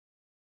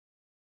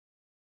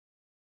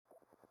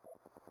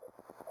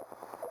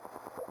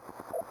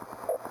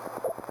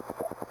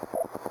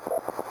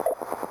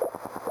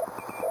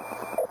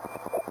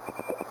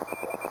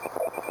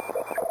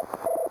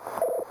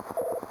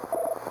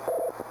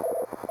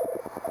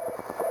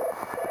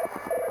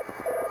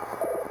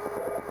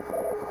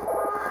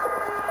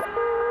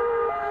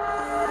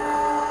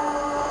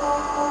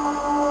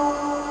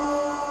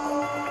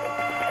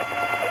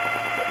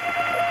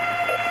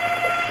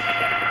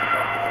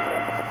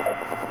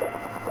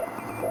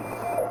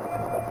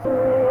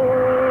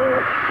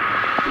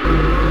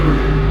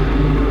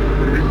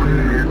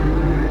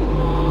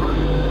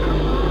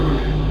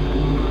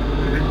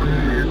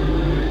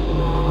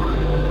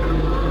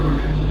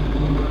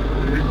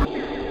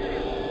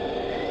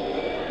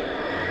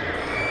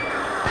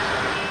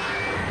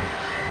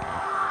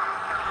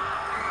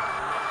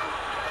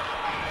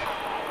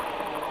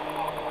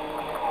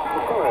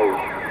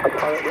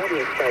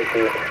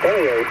station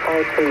Stereo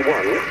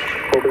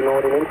 531 will be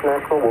moored in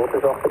international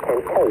waters off the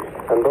Kent coast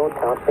and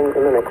broadcasting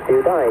in the next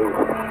few days.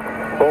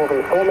 More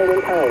than £4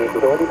 million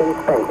has already been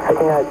spent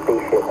fitting out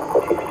these ships,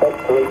 which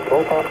expects to reach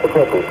all parts of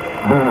Britain.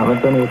 Ah,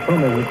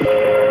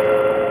 maintenant,